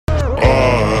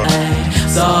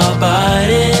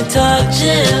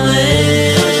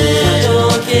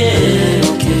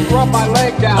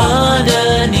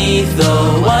beneath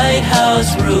the White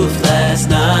House roof last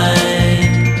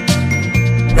night.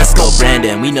 Let's go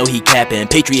Brandon, we know he capping.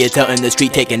 Patriots out in the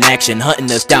street taking action, hunting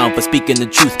us down for speaking the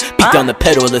truth. Beat on the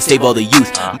pedal, let's save all the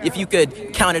youth. If you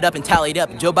could count it up and tally it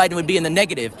up, Joe Biden would be in the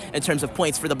negative in terms of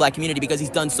points for the black community because he's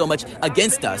done so much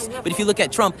against us. But if you look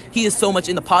at Trump, he is so much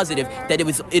in the positive that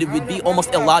it would be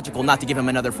almost illogical not to give him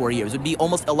another 4 years. It would be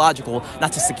almost illogical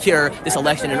not to secure this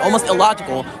election, and almost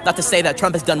illogical not to say that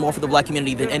Trump has done more for the black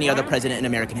community than any other president in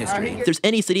American history. If there's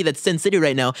any city that's Sin City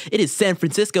right now, it is San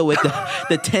Francisco with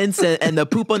the tents and the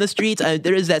poop on the streets.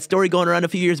 There is that story going around a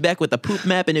few years back with the poop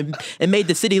map, and it made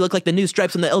the city look like the new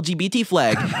stripes on the LGBT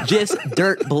flag. Just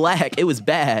dirt black. It was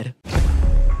bad.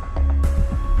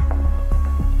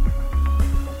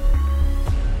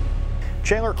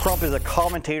 Chandler Crump is a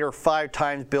commentator, 5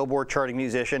 times Billboard charting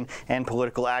musician, and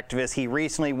political activist. He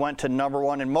recently went to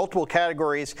 #1 in multiple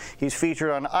categories. He's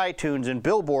featured on iTunes and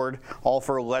Billboard, all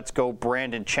for Let's Go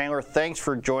Brandon. Chandler, thanks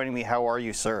for joining me. How are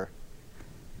you, sir?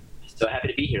 So happy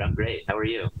to be here. I'm great. How are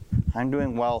you? I'm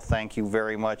doing well, thank you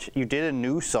very much. You did a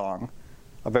new song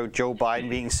about Joe Biden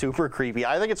being super creepy.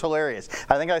 I think it's hilarious.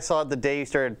 I think I saw it the day you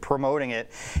started promoting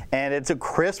it, and it's a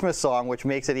Christmas song, which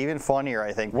makes it even funnier,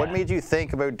 I think. What made you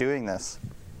think about doing this?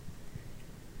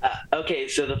 Okay,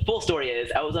 so the full story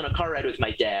is I was on a car ride with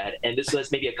my dad, and this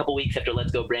was maybe a couple weeks after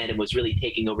Let's Go Brandon was really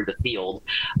taking over the field.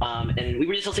 And we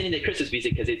were just listening to Christmas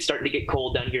music because it's starting to get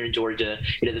cold down here in Georgia.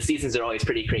 You know, the seasons are always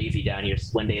pretty crazy down here.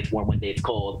 One day it's warm, one day it's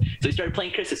cold. So we started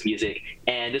playing Christmas music,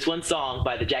 and this one song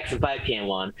by the Jackson 5 came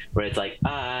on where it's like,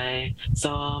 I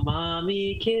saw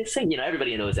mommy kissing. You know,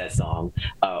 everybody knows that song.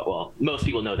 Well, most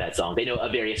people know that song. They know a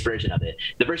various version of it.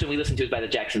 The version we listen to is by the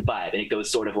Jackson 5, and it goes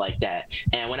sort of like that.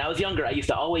 And when I was younger, I used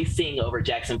to always sing over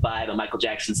Jackson 5 and Michael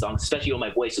Jackson songs, especially when my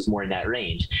voice was more in that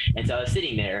range. And so I was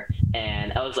sitting there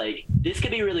and I was like, this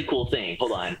could be a really cool thing.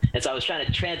 Hold on. And so I was trying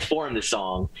to transform the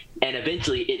song, and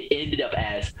eventually it ended up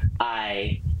as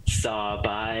I saw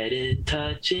Biden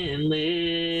touching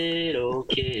little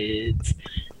kids.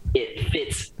 It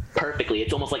fits perfectly.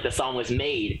 It's almost like the song was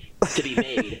made to be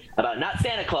made about not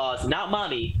Santa Claus, not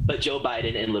mommy, but Joe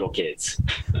Biden and little kids.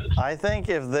 I think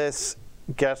if this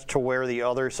gets to where the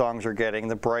other songs are getting,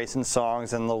 the Bryson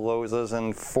songs and the Lozas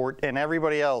and Fort and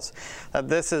everybody else, that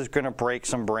this is going to break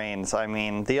some brains. I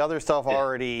mean, the other stuff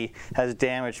already has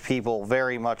damaged people,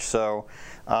 very much so.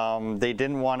 They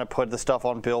didn't want to put the stuff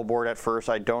on Billboard at first,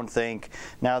 I don't think.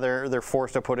 Now they're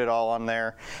forced to put it all on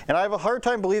there. And I have a hard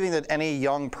time believing that any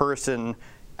young person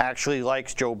actually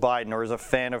likes Joe Biden or is a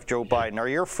fan of Joe Biden. Are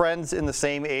your friends in the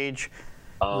same age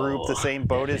group, the same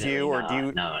boat as you, or do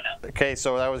you? No. Okay,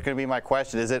 so that was going to be my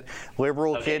question. Is it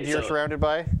liberal kids you're surrounded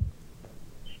by?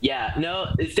 Yeah, no,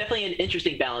 it's definitely an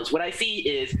interesting balance. What I see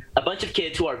is a bunch of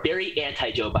kids who are very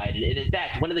anti-Joe Biden. And in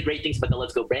fact, one of the great things about the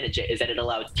Let's Go Brandon is that it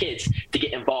allows kids to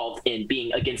get involved in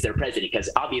being against their president.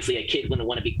 Because obviously a kid wouldn't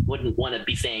want to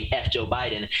be saying F Joe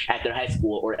Biden at their high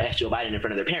school or F Joe Biden in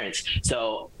front of their parents.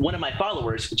 So one of my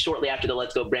followers, shortly after the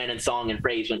Let's Go Brandon song and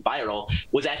phrase went viral,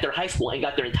 was at their high school and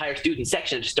got their entire student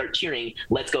section to start cheering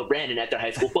Let's Go Brandon at their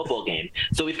high school football game.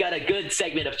 So we've got a good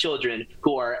segment of children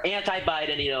who are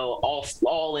anti-Biden, you know,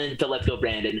 all into Let's Go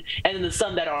Brandon, and then the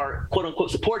some that are quote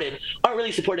unquote supportive aren't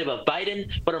really supportive of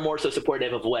Biden, but are more so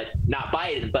supportive of what not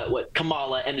Biden, but what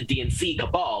Kamala and the DNC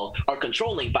cabal are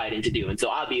controlling Biden to do. And so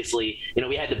obviously, you know,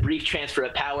 we had the brief transfer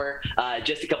of power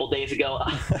just a couple days ago.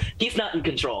 He's not in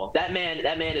control. That man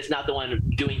is not the one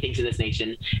doing things in this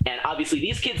nation. And obviously,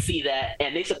 these kids see that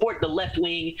and they support the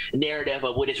left-wing narrative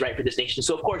of what is right for this nation.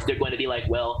 So of course, they're going to be like,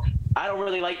 well, I don't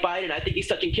really like Biden. I think he's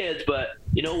touching kids, but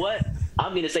you know what?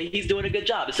 I'm going to say he's doing a good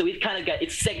job. So we've kind of got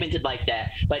it's segmented like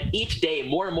that. But each day,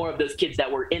 more and more of those kids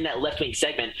that were in that left-wing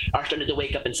segment are starting to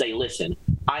wake up and say, listen,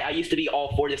 I used to be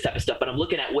all for this type of stuff, but I'm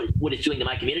looking at what it's doing to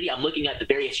my community. I'm looking at the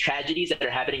various tragedies that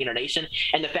are happening in our nation,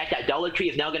 and the fact that Dollar Tree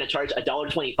is now going to charge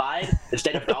 $1.25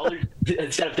 instead of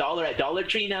dollar at Dollar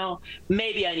Tree now.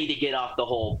 Maybe I need to get off the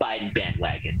whole Biden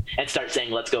bandwagon and start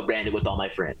saying, let's go Brandon with all my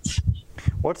friends.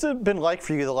 What's it been like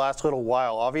for you the last little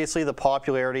while? Obviously, the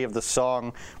popularity of the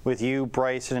song with you,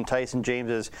 Bryson, and Tyson James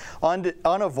is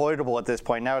unavoidable at this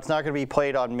point. Now, it's not going to be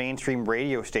played on mainstream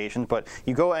radio stations, but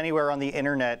you go anywhere on the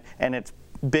internet, and it's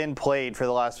been played for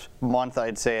the last month,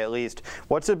 I'd say, at least.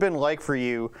 What's it been like for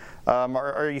you?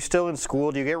 Are you still in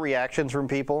school? Do you get reactions from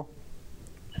people?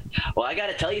 Well, I got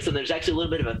to tell you something. There's actually a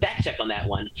little bit of a fact check on that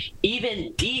one.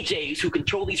 Even DJs who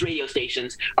control these radio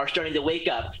stations are starting to wake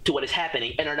up to what is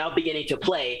happening and are now beginning to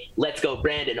play Let's Go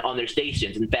Brandon on their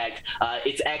stations. In fact,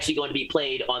 it's actually going to be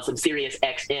played on some Sirius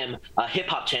XM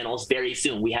hip-hop channels very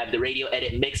soon. We have the radio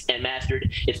edit mixed and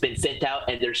mastered. It's been sent out,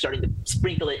 and they're starting to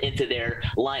sprinkle it into their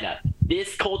lineup.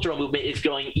 this cultural movement is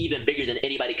growing even bigger than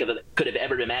anybody could have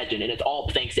ever imagined. And it's all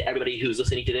thanks to everybody who's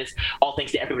listening to this, all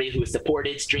thanks to everybody who has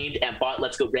supported, streamed, and bought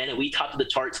Let's Go Brandon. We topped the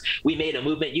charts. We made a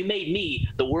movement. You made me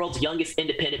the world's youngest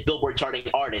independent Billboard charting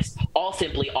artist, all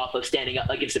simply off of standing up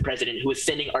against the president who is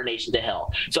sending our nation to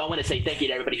hell. So I want to say thank you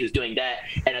to everybody who's doing that.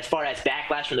 And as far as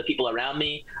backlash from the people around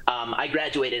me, I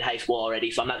graduated high school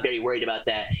already, so I'm not very worried about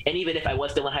that. And even if I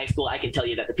was still in high school, I can tell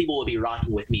you that the people will be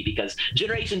rocking with me, because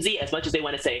Generation Z, as much as they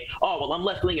want to say, oh, well, I'm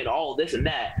left-wing and all this and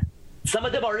that, some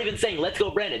of them are even saying, let's go,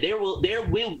 Brandon. They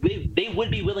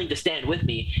would be willing to stand with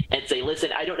me and say,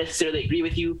 listen, I don't necessarily agree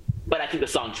with you, but I think the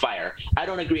song's fire. I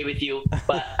don't agree with you,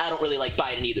 but I don't really like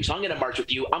Biden either. So I'm going to march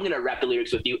with you. I'm going to rap the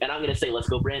lyrics with you, and I'm going to say, let's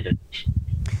go, Brandon.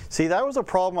 See, that was a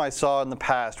problem I saw in the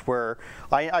past, where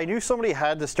I knew somebody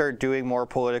had to start doing more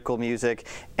political music,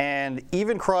 and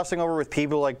even crossing over with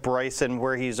people like Bryson,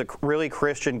 where he's a really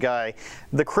Christian guy,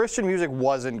 the Christian music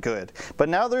wasn't good. But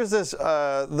now there's this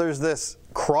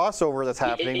crossover that's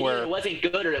happening where it wasn't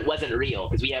good or it wasn't real,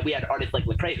 because we had artists like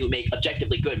Lecrae who make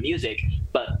objectively good music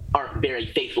but aren't very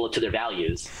faithful to their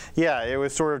values. Yeah, it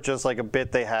was sort of just like a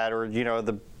bit they had, or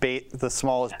the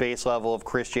smallest base level of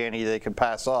Christianity they could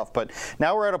pass off. But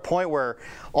now we're at a point where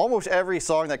almost every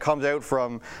song that comes out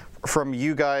from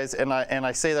you guys, and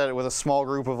I say that with a small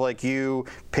group of like you,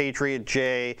 Patriot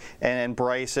Jay, and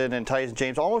Bryson and Tyson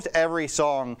James, almost every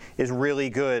song is really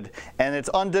good, and it's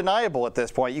undeniable at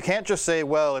this point. You can't just say,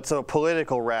 well, it's a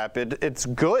political rap. It's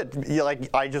good.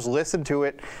 I just listen to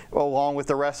it along with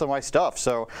the rest of my stuff.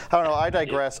 So I don't know. I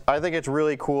digress. I think it's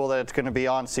really cool that it's going to be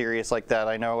on Sirius like that.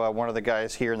 I know one of the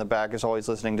guys here in the back is always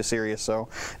listening to Sirius, so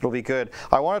it'll be good.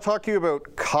 I want to talk to you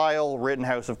about Kyle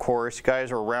Rittenhouse, of course. You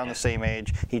guys are around the same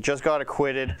age. He just got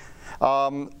acquitted.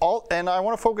 And I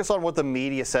want to focus on what the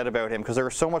media said about him, because there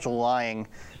was so much lying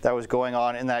that was going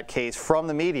on in that case from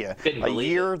the media. A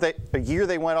year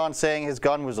they went on saying his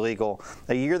gun was legal.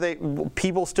 A year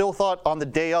people still thought on the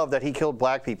day of that he killed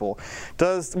black people.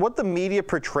 Does what the media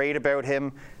portrayed about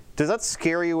him, does that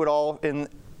scare you at all in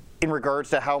regards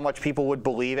to how much people would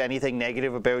believe anything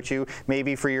negative about you,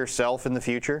 maybe for yourself in the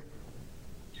future?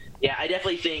 Yeah, I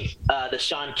definitely think the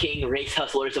Shaun King race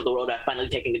hustlers of the world have finally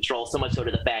taken control, so much so to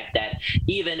the fact that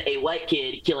even a white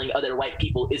kid killing other white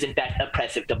people is in fact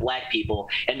oppressive to black people.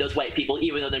 And those white people,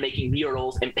 even though they're making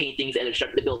murals and paintings and they're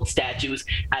starting to build statues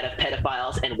out of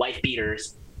pedophiles and wife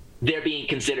beaters, they're being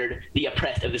considered the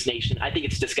oppressed of this nation. I think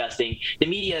it's disgusting. The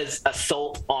media's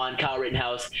assault on Kyle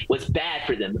Rittenhouse was bad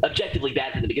for them, objectively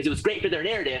bad for them, because it was great for their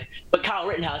narrative, but Kyle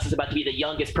Rittenhouse is about to be the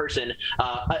youngest person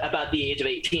about the age of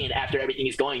 18 after everything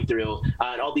he's going through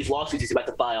and all these lawsuits he's about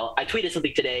to file. I tweeted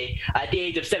something today. At the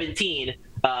age of 17,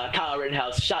 Kyle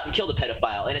Rittenhouse shot and killed a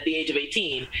pedophile, and at the age of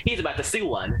 18, he's about to sue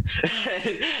one.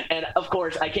 And of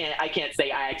course, I can't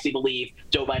say I actually believe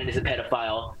Joe Biden is a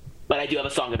pedophile, but I do have a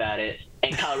song about it,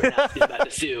 and Kyle Rittenhouse is about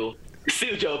to sue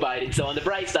Joe Biden. So on the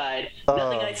bright side,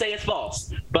 nothing I say is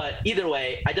false. But either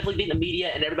way, I definitely think the media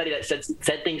and everybody that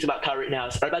said things about Kyle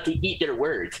Rittenhouse are about to eat their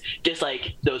words, just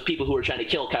like those people who were trying to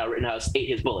kill Kyle Rittenhouse ate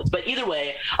his bullets. But either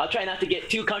way, I'll try not to get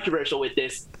too controversial with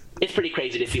this. It's pretty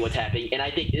crazy to see what's happening, and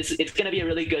I think it's going to be a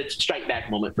really good strike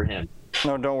back moment for him.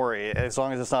 No, don't worry. As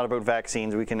long as it's not about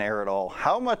vaccines, we can air it all.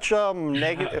 How much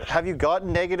negative have you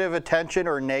gotten negative attention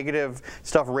or negative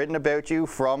stuff written about you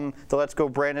from the Let's Go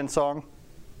Brandon song?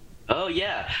 Oh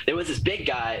yeah, there was this big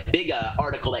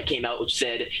article that came out which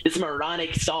said this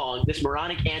moronic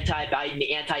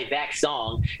anti-Biden, anti-vax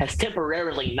song has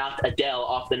temporarily knocked Adele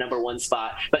off the #1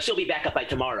 spot, but she'll be back up by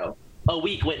tomorrow. A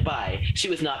week went by. She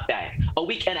was not back. A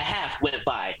week and a half went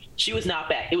by. She was not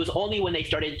back. It was only when they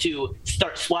started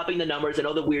swapping the numbers and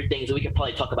all the weird things, and we could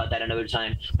probably talk about that another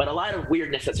time, but a lot of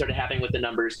weirdness that started happening with the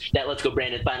numbers, that Let's Go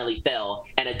Brandon finally fell,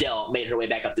 and Adele made her way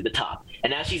back up to the top. And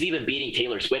now she's even beating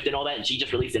Taylor Swift and all that, and she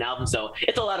just released an album, so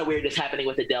it's a lot of weirdness happening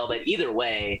with Adele, but either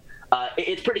way,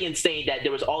 it's pretty insane that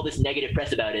there was all this negative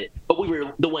press about it, but we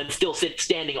were the ones still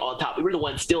standing on top. We were the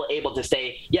ones still able to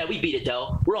say, yeah, we beat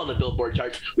Adele. We're on the Billboard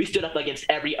charts. We stood up against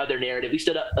every other narrative. We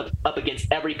stood up against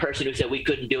every person who said we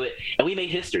couldn't do it, and we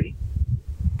made history.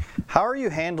 How are you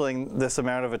handling this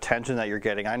amount of attention that you're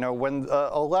getting? I know when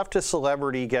a leftist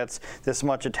celebrity gets this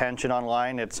much attention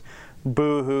online, it's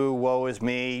boo-hoo, woe is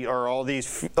me, or all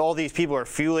these people are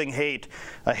fueling hate,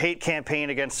 a hate campaign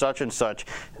against such and such.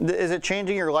 Is it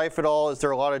changing your life at all? Is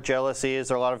there a lot of jealousy? Is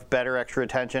there a lot of better extra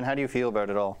attention? How do you feel about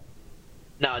it all?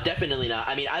 No, definitely not.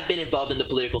 I mean, I've been involved in the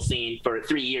political scene for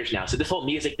 3 years now. So this whole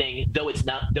music thing, though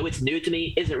it's new to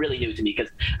me, isn't really new to me,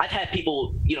 because I've had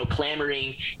people,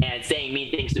 clamoring and saying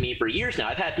mean things to me for years now.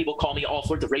 I've had people call me all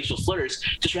sorts of racial slurs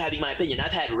just for having my opinion.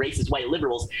 I've had racist white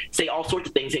liberals say all sorts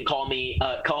of things and call me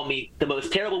the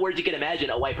most terrible words you can imagine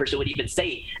a white person would even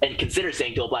say and consider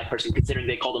saying to a black person, considering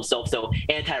they call themselves so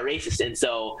anti-racist and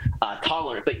so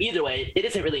tolerant. But either way, it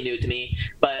isn't really new to me.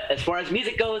 But as far as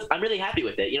music goes, I'm really happy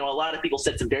with it. A lot of people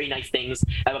said some very nice things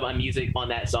about my music on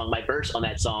that song, my verse on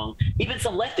that song. Even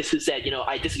some leftists who said,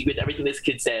 I disagree with everything this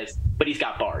kid says, but he's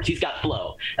got bars, he's got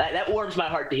flow. That warms my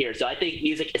heart to hear. So I think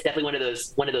music is definitely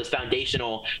one of those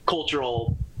foundational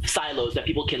cultural silos that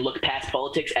people can look past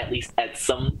politics, at least at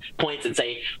some points, and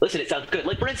say, listen, it sounds good.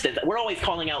 Like, for instance, we're always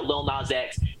calling out Lil Nas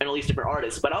X and all these different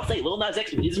artists, but I'll say Lil Nas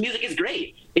X, his music is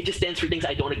great. It just stands for things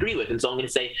I don't agree with. And so I'm going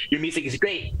to say, your music is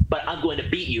great, but I'm going to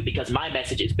beat you because my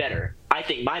message is better. I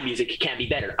think my music can be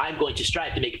better. I'm going to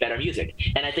strive to make better music.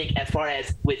 And I think as far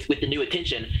as with the new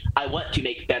attention, I want to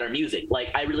make better music.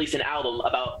 Like, I released an album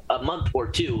about a month or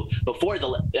two before the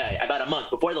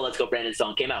Let's Go Brandon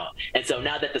song came out. And so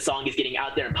now that the song is getting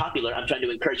out there and popular, I'm trying to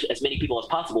encourage as many people as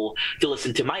possible to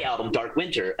listen to my album, Dark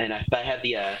Winter. And I have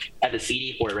the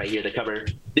CD for it right here, the cover.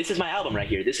 This is my album right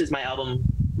here. This is my album.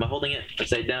 Am I holding it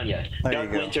upside down yet?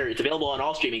 Dark Winter. It's available on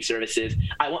all streaming services.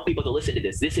 I want people to listen to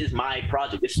this. This is my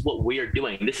project. This is what we're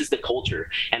doing. This is the culture.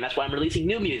 And that's why I'm releasing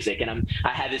new music. And I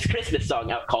have this Christmas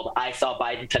song out called I Saw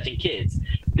Biden Touching Kids.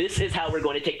 This is how we're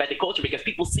going to take back the culture, because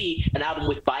people see an album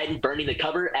with Biden burning the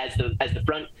cover as the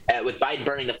front, with Biden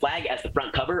burning the flag as the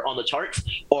front cover on the charts,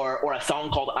 or a song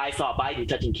called I Saw Biden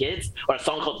Touching Kids, or a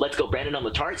song called Let's Go Brandon on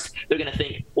the charts. They're going to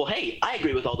think, well, hey, I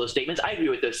agree with all those statements. I agree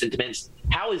with those sentiments.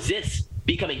 How is this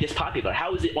becoming this popular?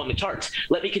 How is it on the charts?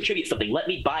 Let me contribute something. Let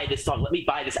me buy this song. Let me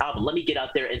buy this album. Let me get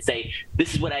out there and say,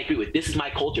 this is what I agree with. This is my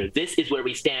culture. This is where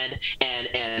we stand,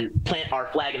 and plant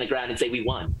our flag in the ground and say we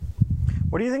won.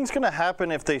 What do you think is going to happen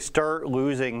if they start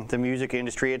losing the music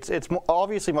industry? It's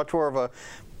obviously much more of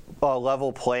a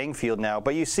level playing field now,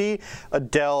 but you see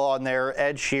Adele on there.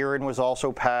 Ed Sheeran was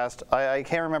also passed. I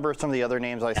can't remember some of the other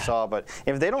names I saw, but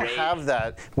if they don't have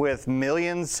that with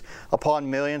millions upon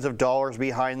millions of dollars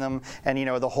behind them, and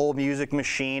the whole music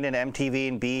machine and MTV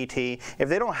and BET, if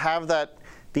they don't have that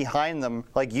behind them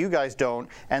like you guys don't,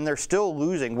 and they're still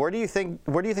losing, where do you think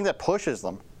that pushes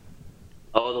them?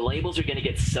 Oh, the labels are going to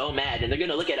get so mad, and they're going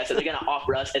to look at us and they're going to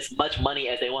offer us as much money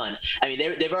as they want. I mean,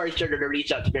 they've already started to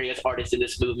reach out to various artists in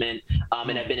this movement,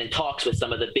 and have been in talks with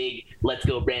some of the big Let's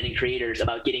Go Brandon creators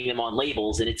about getting them on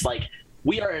labels. And it's like,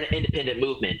 we are an independent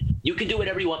movement. You can do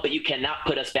whatever you want, but you cannot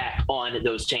put us back on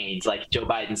those chains like Joe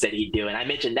Biden said he'd do. And I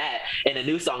mentioned that in a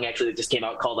new song actually that just came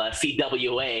out called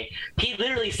CWA. He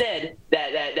literally said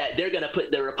that they're going to put,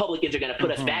 the Republicans are going to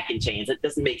put us back in chains. That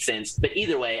doesn't make sense. But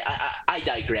either way, I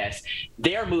digress.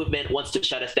 Their movement wants to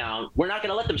shut us down. We're not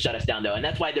going to let them shut us down, though. And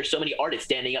that's why there's so many artists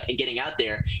standing up and getting out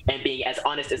there and being as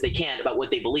honest as they can about what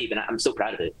they believe. And I'm so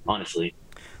proud of it, honestly.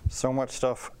 So much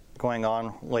stuff going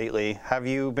on lately. Have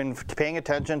you been paying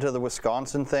attention to the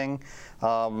Wisconsin thing?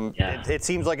 Yeah. It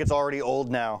seems like it's already old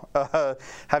now.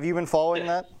 Have you been following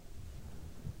that?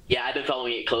 Yeah, I've been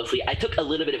following it closely. I took a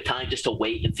little bit of time just to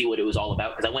wait and see what it was all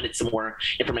about, because I wanted some more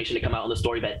information to come out on the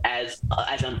story. But as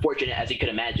unfortunate as you could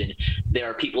imagine, there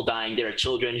are people dying. There are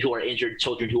children who are injured,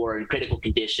 children who are in critical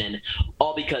condition,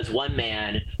 all because one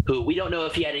man who, we don't know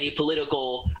if he had any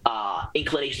political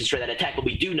inclinations for that attack, but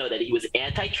we do know that he was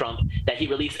anti-Trump, that he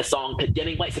released a song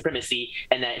condemning white supremacy,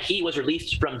 and that he was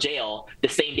released from jail the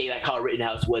same day that Kyle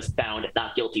Rittenhouse was found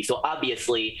not guilty. So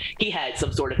obviously he had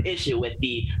some sort of issue with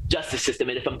the justice system.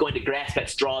 And if I'm going to grasp at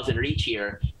straws and reach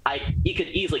here, you could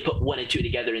easily put one and two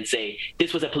together and say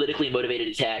this was a politically motivated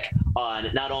attack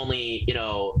on not only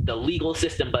the legal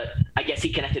system, but I guess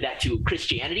he connected that to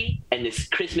Christianity and this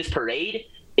Christmas parade.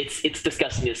 It's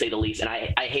disgusting to say the least, and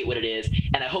I hate what it is.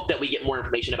 And I hope that we get more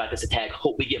information about this attack.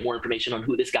 Hope we get more information on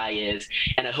who this guy is,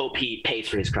 and I hope he pays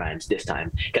for his crimes this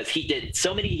time, because he did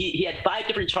so many. He had 5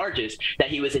 different charges that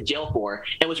he was in jail for,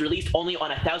 and was released only on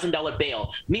 $1,000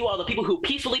 bail. Meanwhile, the people who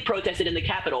peacefully protested in the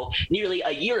Capitol nearly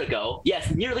a year ago,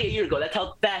 yes, nearly a year ago, that's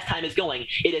how fast time is going.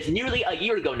 It is nearly a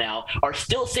year ago now, are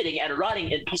still sitting and rotting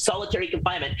in solitary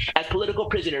confinement as political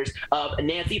prisoners of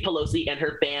Nancy Pelosi and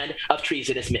her band of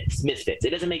treasonous misfits. It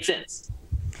doesn't make sense.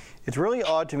 It's really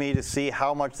odd to me to see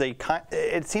how much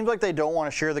it seems like they don't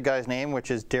want to share the guy's name, which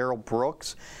is Darrell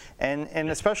Brooks, and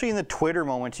especially in the Twitter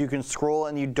moments, you can scroll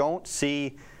and you don't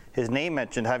see his name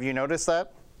mentioned. Have you noticed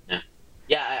that?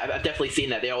 Yeah, I've definitely seen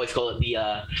that. They always call it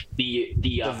the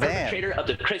perpetrator of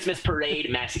the Christmas parade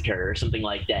massacre or something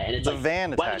like that. And it's the like,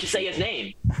 van why didn't you say his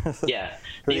name? Yeah.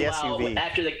 Or the SUV.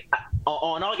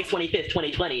 on August 25th,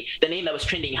 2020, the name that was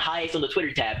trending highest on the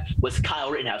Twitter tab was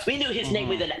Kyle Rittenhouse. We knew his name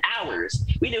within hours.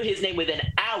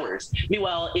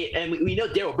 Meanwhile, we know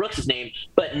Darrell Brooks' name,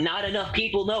 but not enough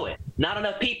people know it. Not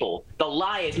enough people. The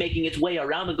lie is making its way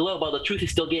around the globe while the truth is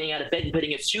still getting out of bed and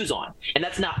putting its shoes on. And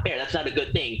that's not fair. That's not a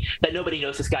good thing that nobody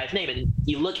knows this guy's name. And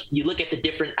you look at the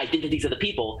different identities of the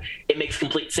people, it makes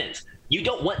complete sense. You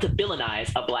don't want to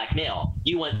villainize a black male.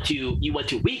 You want to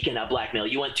weaken a black male.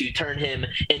 You want to turn him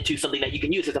into something that you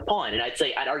can use as a pawn. And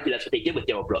I'd argue that's what they did with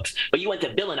Darrell Brooks. But you want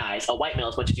to villainize a white male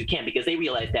as much as you can, because they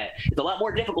realize that it's a lot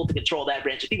more difficult to control that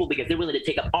branch of people because they're willing to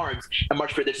take up arms and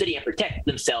march for their city and protect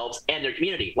themselves and their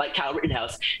community, like Kyle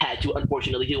Rittenhouse had to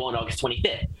unfortunately do on August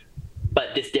 25th.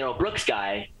 But this Darrell Brooks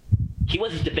guy, he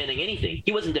wasn't defending anything.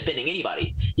 He wasn't defending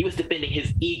anybody. He was defending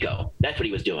his ego. That's what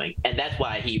he was doing. And that's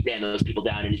why he ran those people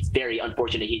down. And it's very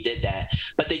unfortunate he did that.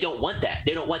 But they don't want that.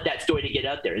 They don't want that story to get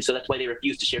out there. And so that's why they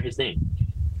refuse to share his name.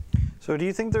 So do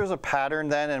you think there's a pattern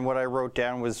then, and what I wrote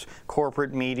down was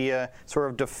corporate media sort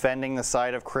of defending the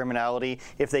side of criminality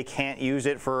if they can't use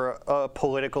it for a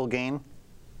political gain?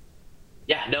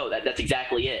 Yeah, no, that's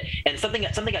exactly it. And something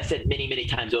I've said many, many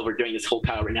times over during this whole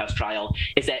Kyle Rittenhouse trial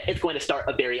is that it's going to start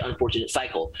a very unfortunate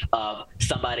cycle of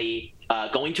somebody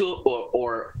going to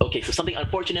so something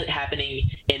unfortunate happening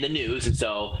in the news, and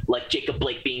so like Jacob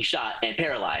Blake being shot and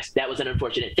paralyzed, that was an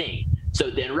unfortunate thing. So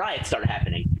then riots start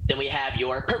happening. Then we have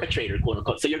your perpetrator, quote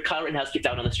unquote. So your Kyle Rittenhouse gets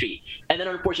out on the street, and then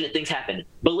unfortunate things happen.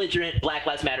 Belligerent Black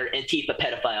Lives Matter Antifa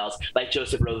pedophiles like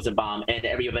Joseph Rosenbaum and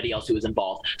everybody else who is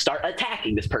involved start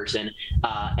attacking this person,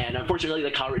 and unfortunately,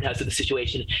 the Kyle Rittenhouse of the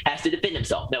situation has to defend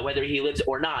himself. Now, whether he lives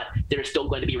or not, there are still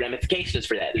going to be ramifications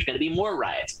for that. There's going to be more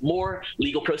riots, more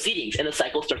legal proceedings, and the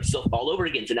cycle starts itself all over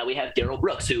again. So now we have Darrell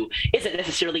Brooks, who isn't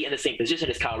necessarily in the same position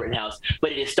as Kyle Rittenhouse,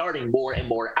 but it is starting more and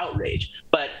more outrage.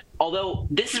 But although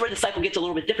this is where the cycle gets a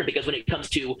little bit different, because when it comes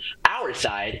to our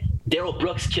side, Darrell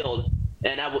Brooks killed,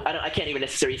 and I can't even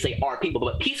necessarily say our people,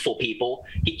 but peaceful people.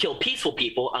 He killed peaceful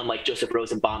people, unlike Joseph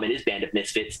Rosenbaum and his band of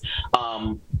misfits.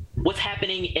 What's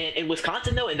happening in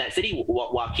Wisconsin, though, in that city,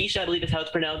 Waukesha, I believe is how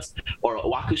it's pronounced, or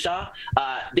Waukesha,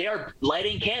 they are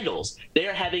lighting candles. They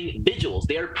are having vigils.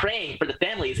 They are praying for the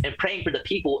families and praying for the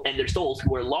people and their souls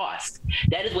who are lost.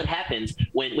 That is what happens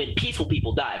when peaceful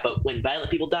people die. But when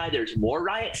violent people die, there's more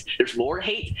riots, there's more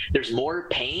hate, there's more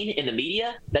pain in the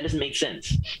media. That doesn't make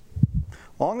sense.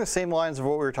 Along the same lines of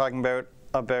what we were talking about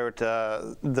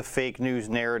the fake news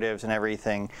narratives and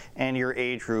everything, and your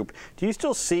age group, do you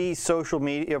still see social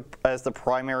media as the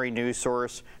primary news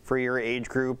source for your age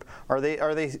group? Are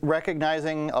they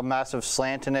recognizing a massive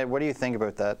slant in it? What do you think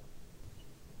about that?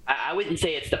 I wouldn't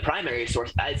say it's the primary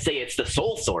source. I'd say it's the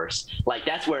sole source. Like,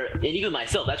 that's where, and even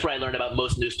myself, that's where I learned about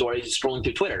most news stories, is scrolling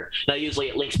through Twitter. Now, usually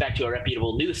it links back to a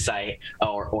reputable news site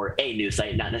or a news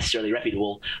site, not necessarily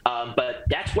reputable. But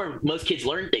that's where most kids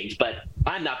learn things. But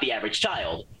I'm not the average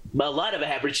child. A lot of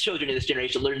average children in this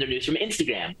generation learn their news from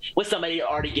Instagram, with somebody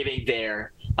already giving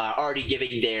their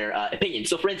opinion.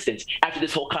 So, for instance, after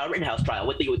this whole Kyle Rittenhouse trial,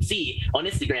 what they would see on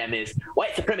Instagram is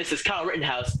white supremacist Kyle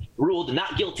Rittenhouse ruled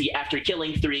not guilty after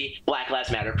killing 3 Black Lives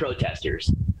Matter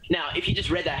protesters. Now, if you just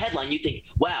read that headline, you think,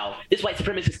 wow, this white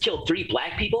supremacist killed 3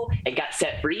 black people and got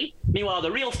set free? Meanwhile,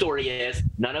 the real story is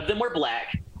none of them were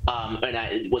black. And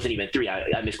it wasn't even 3.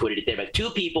 I misquoted it there, but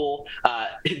 2 people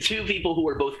who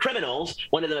were both criminals.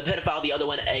 One of them a pedophile, the other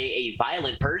one a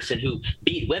violent person who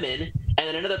beat women, and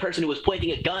then another person who was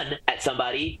pointing a gun at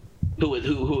somebody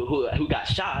who got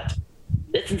shot.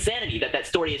 It's insanity that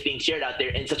story is being shared out there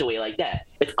in such a way like that.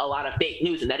 It's a lot of fake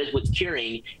news, and that is what's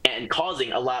curing and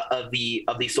causing a lot of the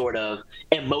sort of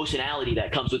emotionality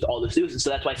that comes with all this news. And so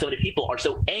that's why so many people are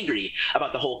so angry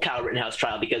about the whole Kyle Rittenhouse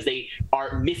trial, because they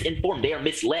are misinformed, they are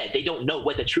misled, they don't know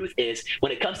what the truth is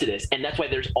when it comes to this. And that's why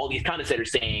there's all these comments that are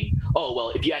saying, oh, well,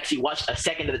 if you actually watched a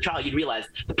second of the trial, you'd realize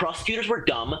the prosecutors were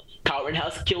dumb. Kyle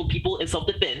Rittenhouse killed people in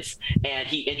self-defense, and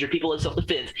he injured people in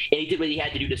self-defense, and he did what he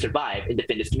had to do to survive and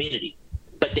defend his community.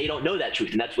 But they don't know that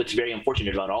truth, and that's what's very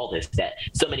unfortunate about all this, that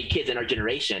so many kids in our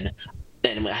generation,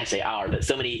 and when I say our, but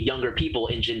so many younger people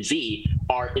in Gen Z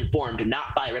are informed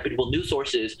not by reputable news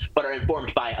sources, but are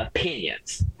informed by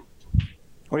opinions.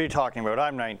 What are you talking about?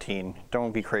 I'm 19.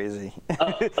 Don't be crazy.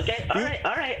 Oh, okay,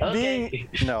 all right, okay.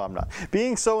 No, I'm not.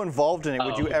 Being so involved in it,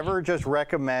 would you ever just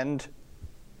recommend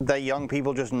that young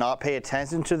people just not pay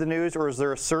attention to the news, or is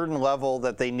there a certain level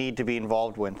that they need to be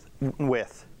involved with?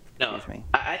 No,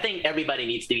 I think everybody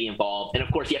needs to be involved. And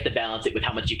of course, you have to balance it with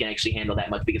how much you can actually handle that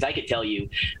much. Because I could tell you,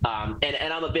 and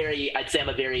I'm a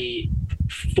very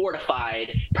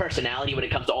fortified personality when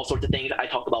it comes to all sorts of things. I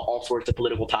talk about all sorts of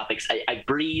political topics. I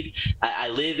breathe, I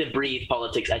live and breathe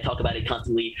politics. I talk about it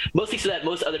constantly, mostly so that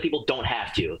most other people don't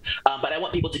have to. But I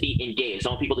want people to be engaged. I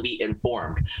want people to be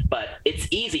informed. But it's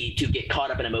easy to get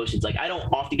caught up in emotions. Like, I don't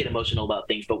often get emotional about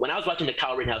things, but when I was watching the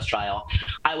Kyle Rittenhouse trial,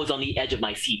 I was on the edge of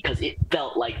my seat because it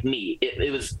felt like me.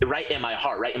 It was right in my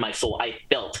heart, right in my soul. I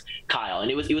felt Kyle,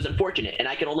 and it was unfortunate. And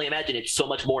I can only imagine it's so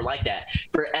much more like that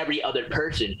for every other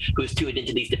person who's tuned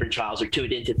into these different trials or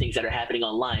tuned into things that are happening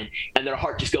online, and their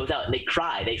heart just goes out and they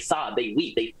cry, they sob, they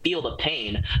weep, they feel the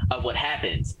pain of what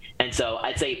happens. And so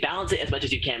I'd say balance it as much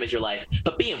as you can with your life,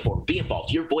 but be informed, be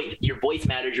involved. Your voice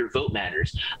matters, your vote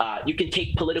matters. You can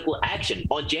take political action.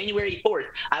 On January 4th,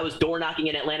 I was door knocking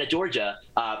in Atlanta, Georgia,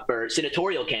 for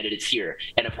senatorial candidates here.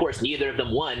 And of course, neither of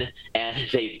them won, and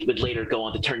they would later go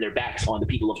on to turn their backs on the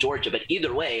people of Georgia. But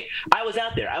either way, I was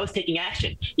out there. I was taking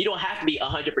action. You don't have to be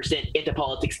 100% into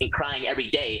politics and crying every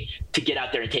day to get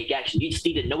out there and take action. You just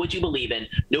need to know what you believe in,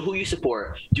 know who you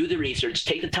support, do the research,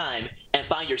 take the time, and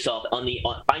find yourself on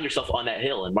that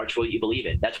hill and march for what you believe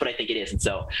in. That's what I think it is. And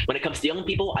so when it comes to young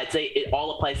people, I'd say it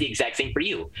all applies the exact same for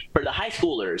you. For the high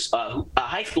schoolers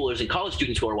and college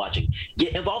students who are watching,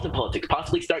 get involved in politics,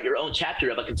 possibly start your own chapter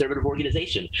of a conservative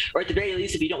organization. Or at the very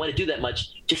least, if you don't want to do that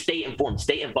much, just stay informed,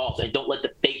 stay involved, and don't let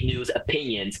the fake news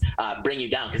opinions bring you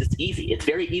down, because it's easy. It's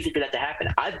very easy for that to happen.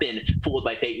 I've been fooled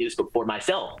by fake news before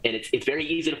myself, and it's very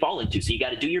easy to fall into. So you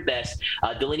got to do your best,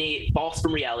 delineate false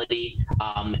from reality,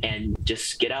 and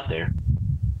just get out there.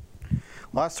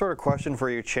 Last sort of question for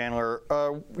you, Chandler.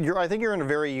 I think you're in a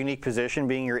very unique position,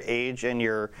 being your age and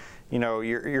your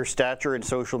stature in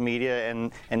social media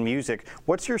and music.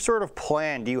 What's your sort of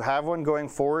plan? Do you have one going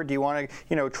forward? Do you want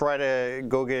to, try to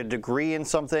go get a degree in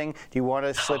something? Do you want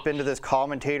to slip into this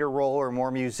commentator role or more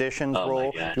musician's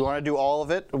role? Do you want to do all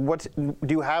of it? Do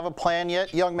you have a plan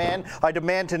yet, young man? I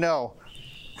demand to know.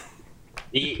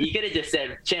 You could have just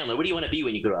said, Chandler, what do you want to be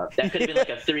when you grow up? That could have been like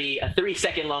a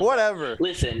 3-second long. Whatever.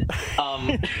 Listen,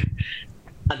 I'm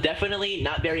definitely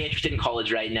not very interested in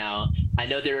college right now. I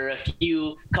know there are a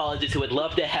few colleges who would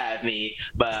love to have me,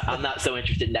 but I'm not so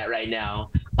interested in that right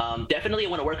now. Definitely I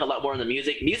want to work a lot more on the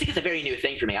music. Music is a very new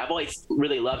thing for me. I've always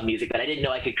really loved music, but I didn't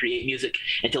know I could create music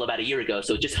until about a year ago.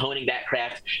 So just honing that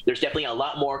craft. There's definitely a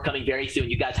lot more coming very soon.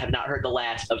 You guys have not heard the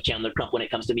last of Chandler Crump when it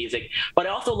comes to music. But I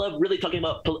also love really talking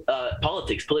about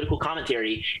politics, political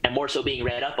commentary, and more so being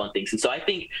read up on things. And so I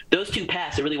think those two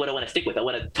paths are really what I want to stick with. I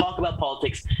want to talk about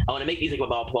politics. I want to make music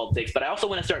about politics, but I also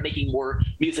want to start making more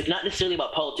music, not necessarily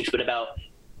about politics, but about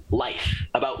life,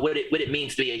 about what it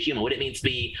means to be a human, what it means to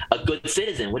be a good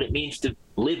citizen, what it means to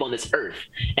live on this earth.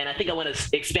 And I think I want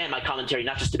to expand my commentary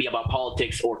not just to be about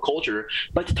politics or culture,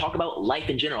 but to talk about life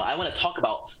in general. I want to talk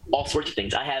about all sorts of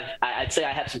things. I'd say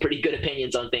I have some pretty good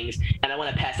opinions on things, and I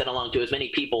want to pass that along to as many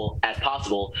people as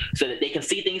possible so that they can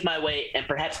see things my way and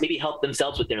perhaps maybe help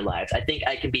themselves with their lives. I think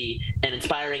I can be an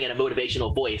inspiring and a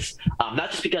motivational voice,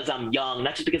 not just because I'm young,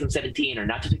 not just because I'm 17, or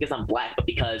not just because I'm black, but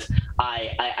because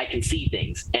I can see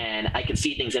things, and I can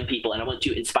see things in people, and I want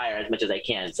to inspire as much as I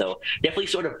can. So definitely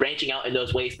sort of branching out in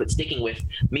those ways, but sticking with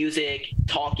music,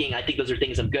 talking. I think those are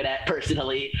things I'm good at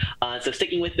personally. So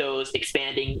sticking with those,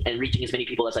 expanding, and reaching as many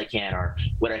people as I can are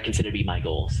what I consider to be my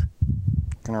goals.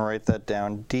 I'm going to write that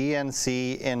down.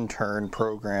 DNC intern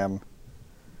program.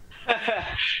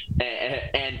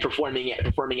 and performing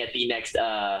at the next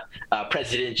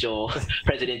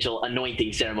presidential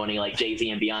anointing ceremony like Jay-Z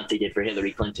and Beyonce did for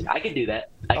Hillary Clinton. I could do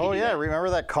that. Remember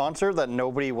that concert that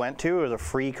nobody went to? It was a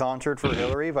free concert for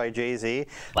Hillary by Jay-Z.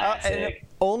 Classic.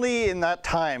 Only in that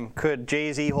time could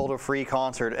Jay-Z hold a free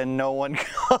concert and no one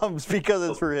comes because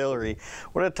it's for Hillary.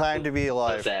 What a time to be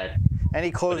alive. So sad.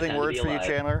 Any closing words for you,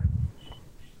 Chandler?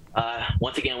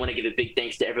 Once again, I want to give a big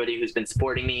thanks to everybody who's been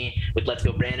supporting me with Let's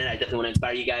Go Brandon. I definitely want to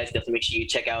inspire you guys. Definitely make sure you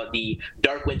check out the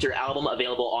Dark Winter album,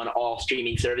 available on all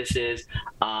streaming services.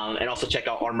 And also check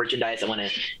out our merchandise. I want to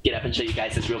get up and show you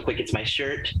guys this real quick. It's my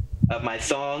shirt of my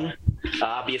song.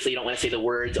 Obviously, you don't want to say the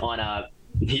words on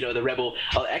the Rebel.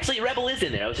 Oh, actually, Rebel is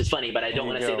in there, which is funny, but I don't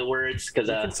want to say the words because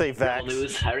Rebel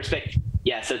News. I respect.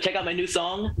 Yeah, so check out my new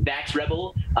song, Vax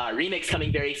Rebel. Remix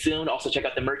coming very soon. Also check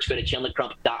out the merch. Go to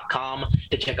chandlercrump.com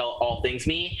to check out all things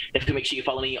me. Definitely make sure you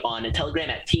follow me on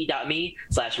Telegram at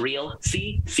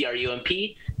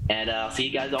t.me/realcrump. And I'll see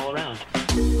you guys all around.